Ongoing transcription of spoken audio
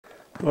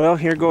Well,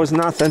 here goes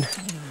nothing.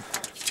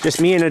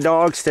 Just me and the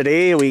dogs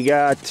today. We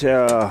got,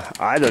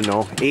 I don't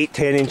know,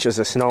 8-10 inches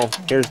of snow.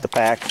 Here's the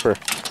pack for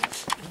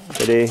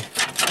today.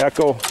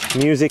 Echo,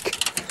 music,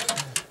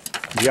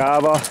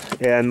 Java,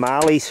 and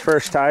Molly's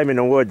first time in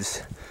the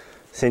woods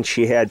since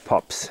she had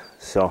pups.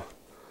 So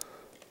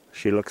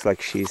she looks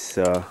like she's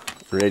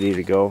ready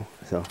to go.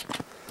 So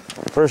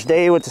first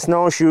day with the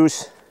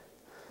snowshoes.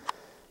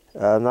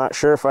 I'm not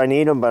sure if I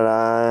need them, but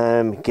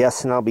I'm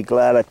guessing I'll be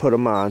glad I put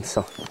them on.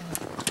 So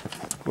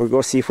we'll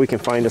go see if we can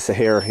find us a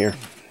hare here.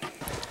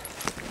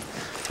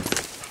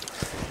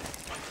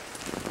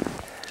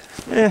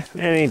 It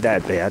ain't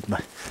that bad,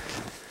 but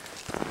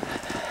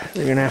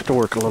they're gonna have to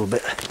work a little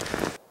bit.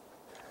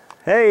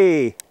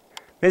 Hey,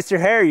 Mr.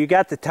 Hare, you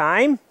got the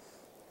time?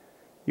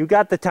 You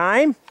got the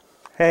time?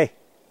 Hey.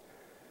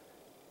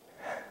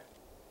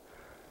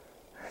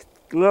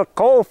 A little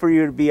cold for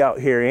you to be out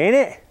here, ain't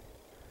it?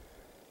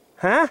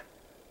 Huh?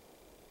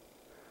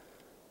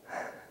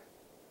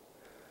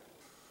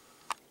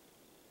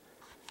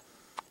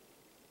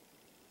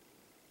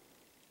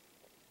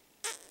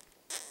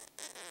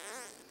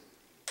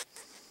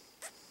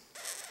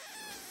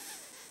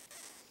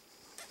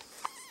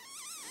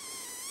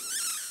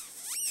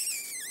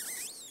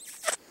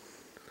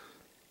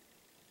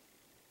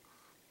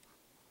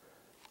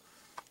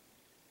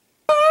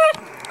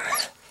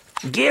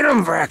 Get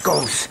him,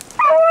 Freckles!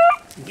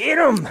 Get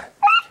him!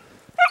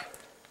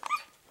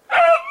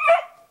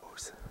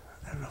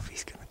 I don't know if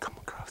he's gonna come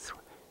across the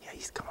road. Yeah,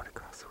 he's coming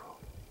across the road.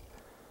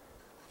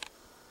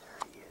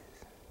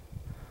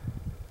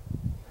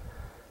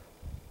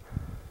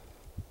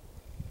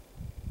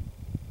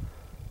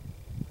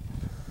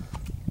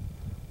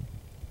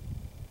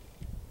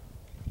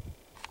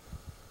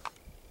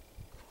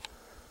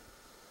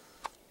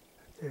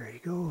 There he is. There he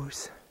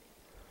goes.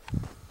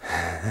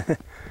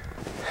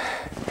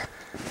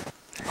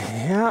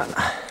 Yeah.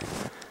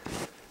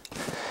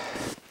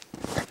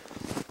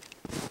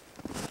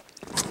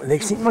 They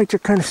seem like they're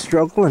kind of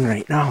struggling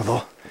right now,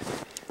 though.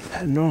 I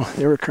don't know,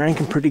 they were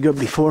cranking pretty good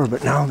before,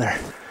 but now they're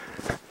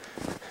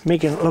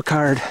making it look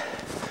hard.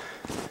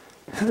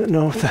 I don't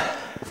know if the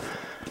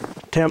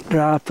temp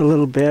dropped a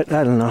little bit.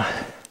 I don't know.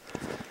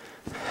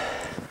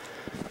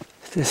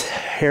 This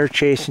hare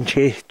chasing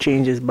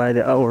changes by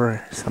the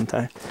hour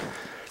sometimes.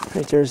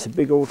 Right there's a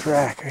big old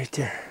track right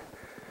there.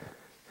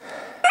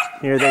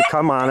 Here they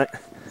come on it.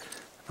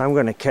 I'm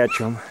gonna catch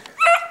them.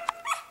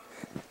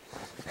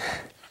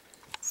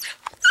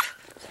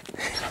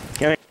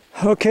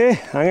 Okay,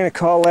 I'm gonna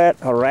call that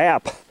a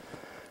wrap.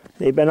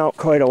 They've been out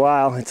quite a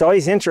while. It's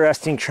always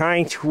interesting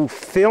trying to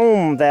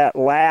film that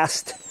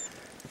last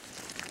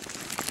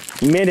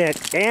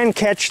minute and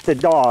catch the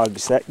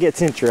dogs. That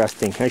gets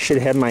interesting. I should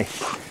have my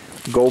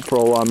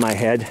GoPro on my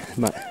head,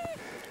 but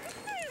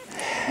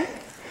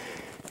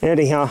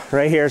anyhow,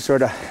 right here,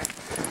 sort of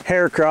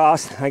hare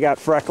cross. I got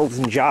Freckles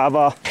and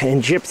Java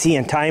and Gypsy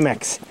and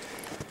Timex.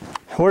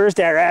 Where's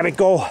that rabbit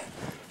go?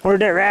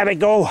 Where'd that rabbit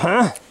go,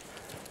 huh?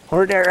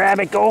 Where'd that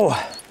rabbit go?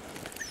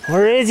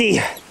 Where is he?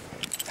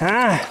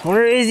 Huh?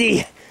 Where is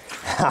he?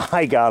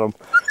 I got him.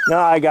 No,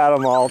 I got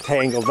him all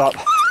tangled up.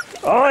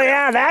 Oh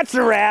yeah, that's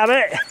the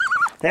rabbit.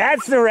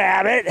 That's the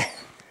rabbit.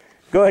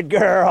 Good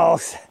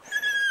girls.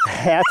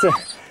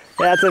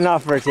 That's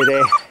enough for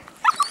today.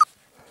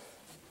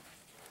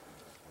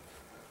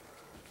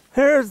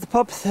 Here's the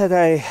pups that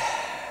I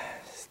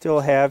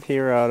still have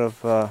here out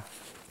of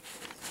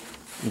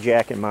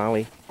Jack and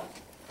Molly.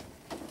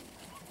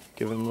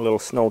 Give them a little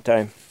snow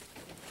time.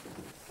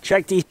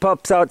 Check these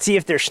pups out, see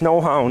if they're snow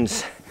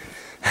hounds.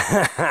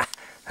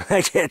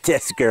 Look at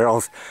this,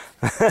 girls.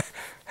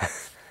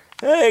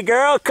 Hey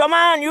girl, come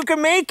on, you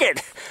can make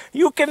it.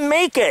 You can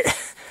make it.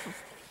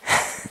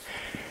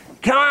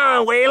 Come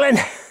on, Waylon.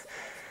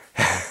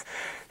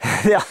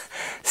 They'll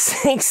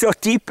sink so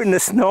deep in the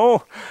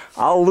snow,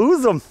 I'll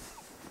lose them.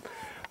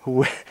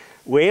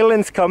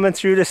 Waylon's coming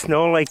through the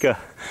snow like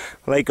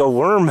a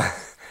worm.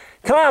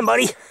 Come on,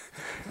 buddy.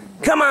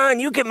 Come on,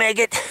 you can make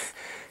it.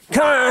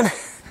 Come on.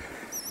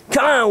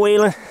 Come on,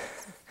 Waylon.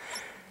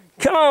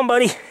 Come on,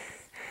 buddy.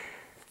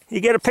 You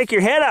gotta pick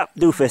your head up,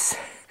 doofus.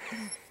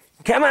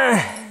 Come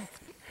on.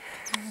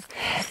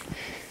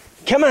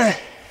 Come on.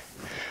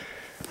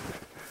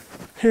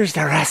 Here's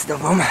the rest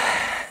of them.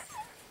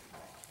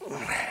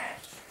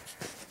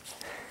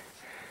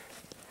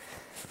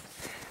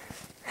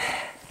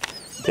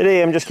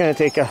 Today I'm just going to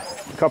take a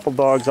couple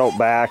dogs out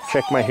back,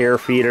 check my hare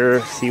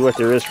feeder, see what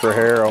there is for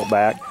hare out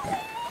back.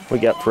 We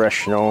got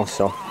fresh snow,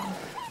 so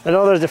I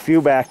know there's a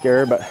few back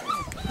there, but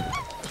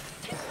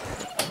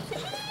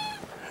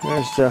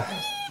there's the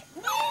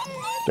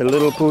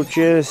little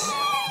pooches.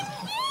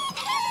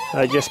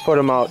 I just put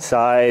them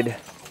outside.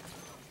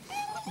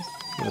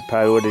 I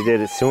probably would have did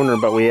it sooner,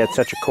 but we had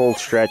such a cold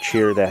stretch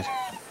here that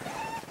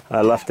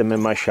I left them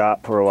in my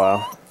shop for a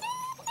while.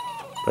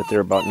 But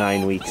they're about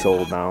 9 weeks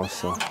old now,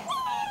 so.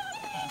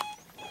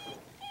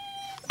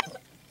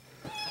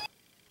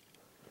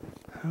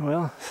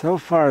 Well, so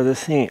far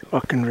this ain't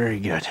looking very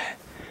good.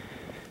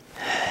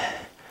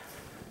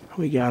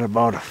 We got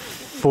about a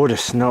foot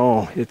of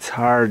snow. It's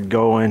hard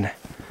going.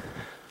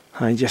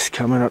 I'm just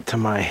coming up to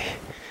my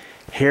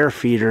hair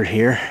feeder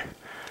here.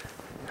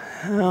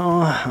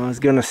 Oh, I was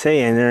gonna say,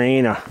 and there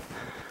ain't a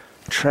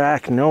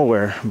track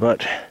nowhere,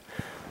 but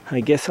I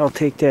guess I'll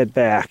take that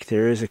back.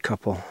 There is a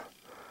couple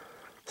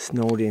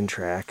snowed in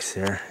tracks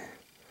there.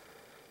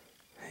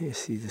 You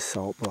see the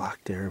salt block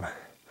there.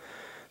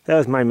 That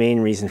was my main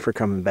reason for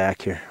coming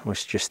back here,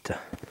 was just to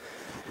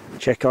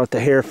check out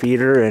the hair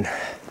feeder and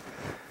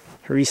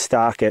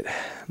restock it.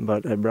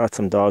 But I brought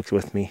some dogs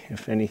with me.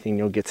 If anything,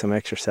 you'll get some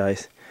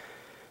exercise.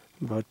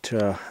 But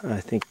I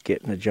think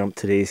getting a jump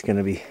today is going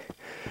to be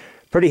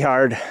pretty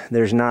hard.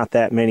 There's not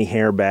that many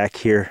hare back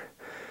here,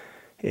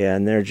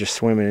 and they're just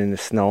swimming in the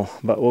snow.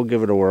 But we'll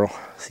give it a whirl,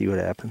 see what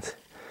happens.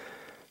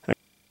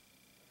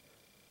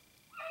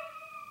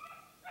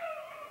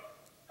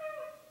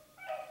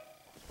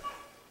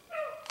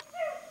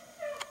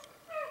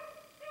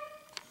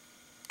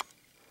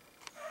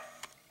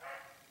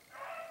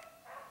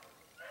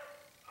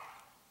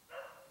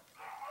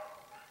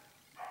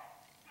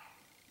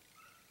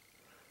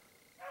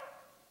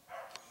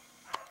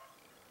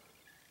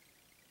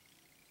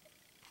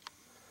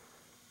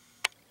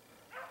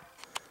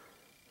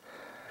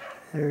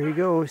 There he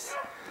goes.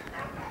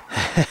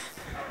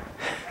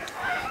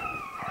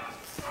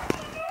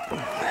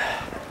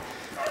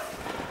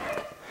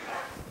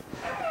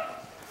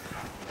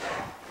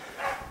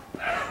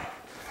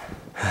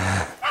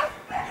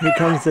 Here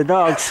comes the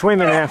dog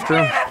swimming after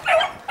him.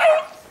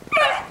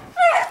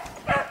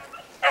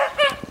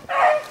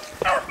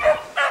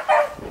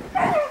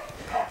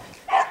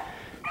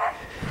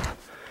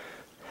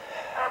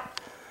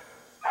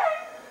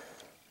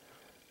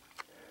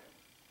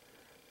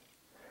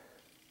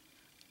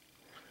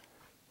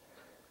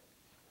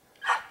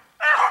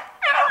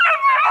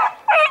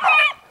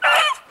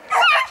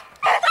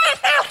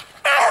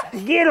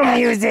 Get him,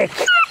 Music!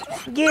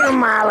 Get him,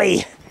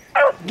 Molly!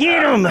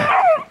 Get him!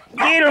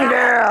 Get him,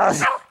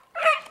 girls!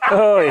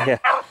 Oh yeah,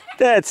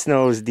 that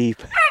snow's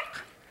deep.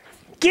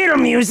 Get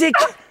him, Music!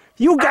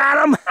 You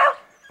got him!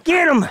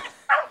 Get him!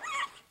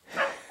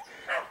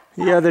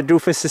 The other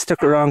doofus just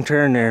took a wrong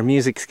turn there.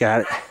 Music's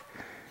got it.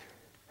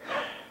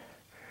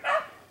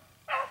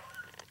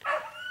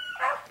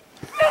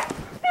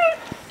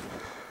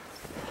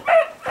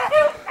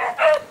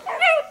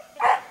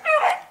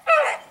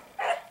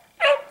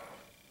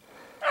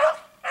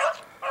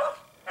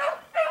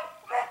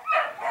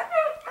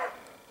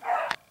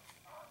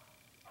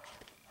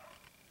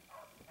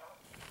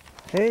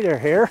 Hey there,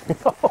 Hare.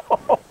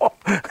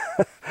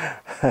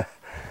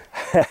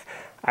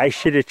 I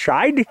should have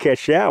tried to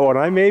catch that one.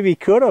 I maybe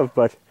could have,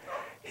 but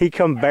he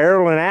come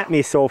barreling at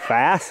me so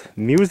fast.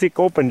 Music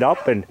opened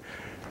up and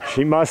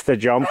she must have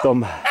jumped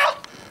him.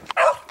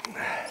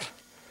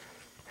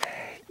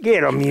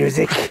 Get him,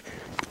 Music.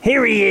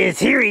 Here he is,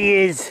 here he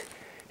is.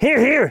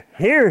 Here.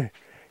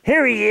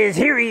 Here he is,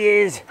 here he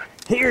is.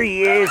 Here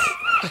he is.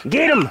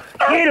 Get him,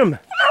 get him.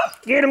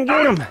 Get him,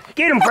 get him.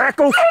 Get him,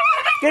 Freckles.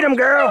 Get him,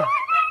 girl.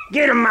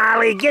 Get him,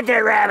 Molly. Get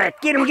that rabbit.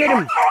 Get him, get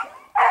him.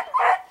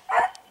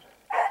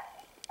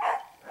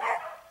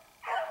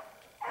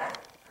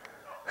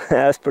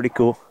 That's pretty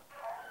cool.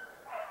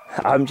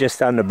 I'm just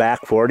on the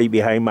back 40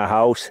 behind my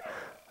house.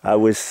 I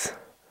was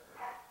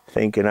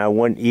thinking I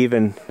wouldn't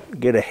even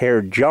get a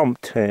hare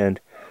jumped, and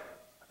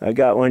I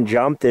got one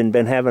jumped and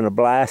been having a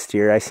blast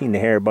here. I've seen the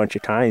hare a bunch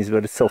of times,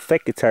 but it's so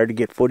thick it's hard to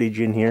get footage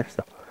in here.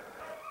 So.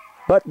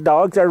 But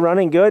dogs are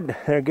running good.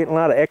 They're getting a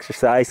lot of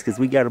exercise because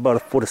we got about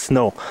a foot of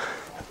snow.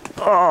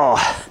 Oh,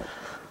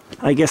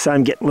 I guess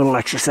I'm getting a little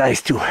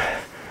exercise too.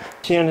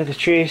 It's the end of the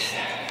chase.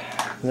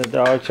 The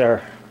dogs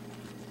are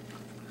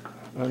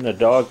on the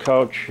dog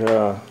couch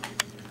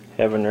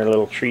having their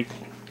little treat.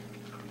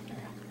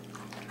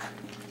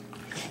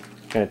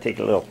 Gonna take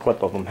a little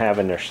clip of them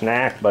having their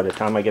snack. By the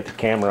time I get the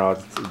camera out,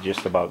 it's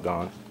just about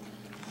gone.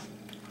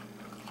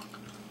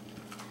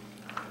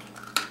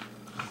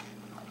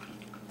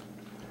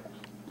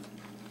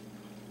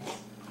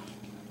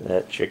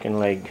 That chicken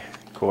leg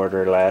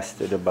quarter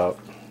lasted about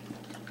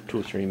 2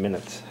 or 3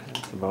 minutes.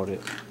 That's about it.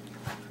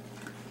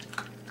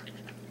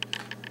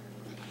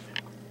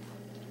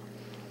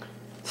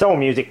 So,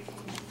 Music.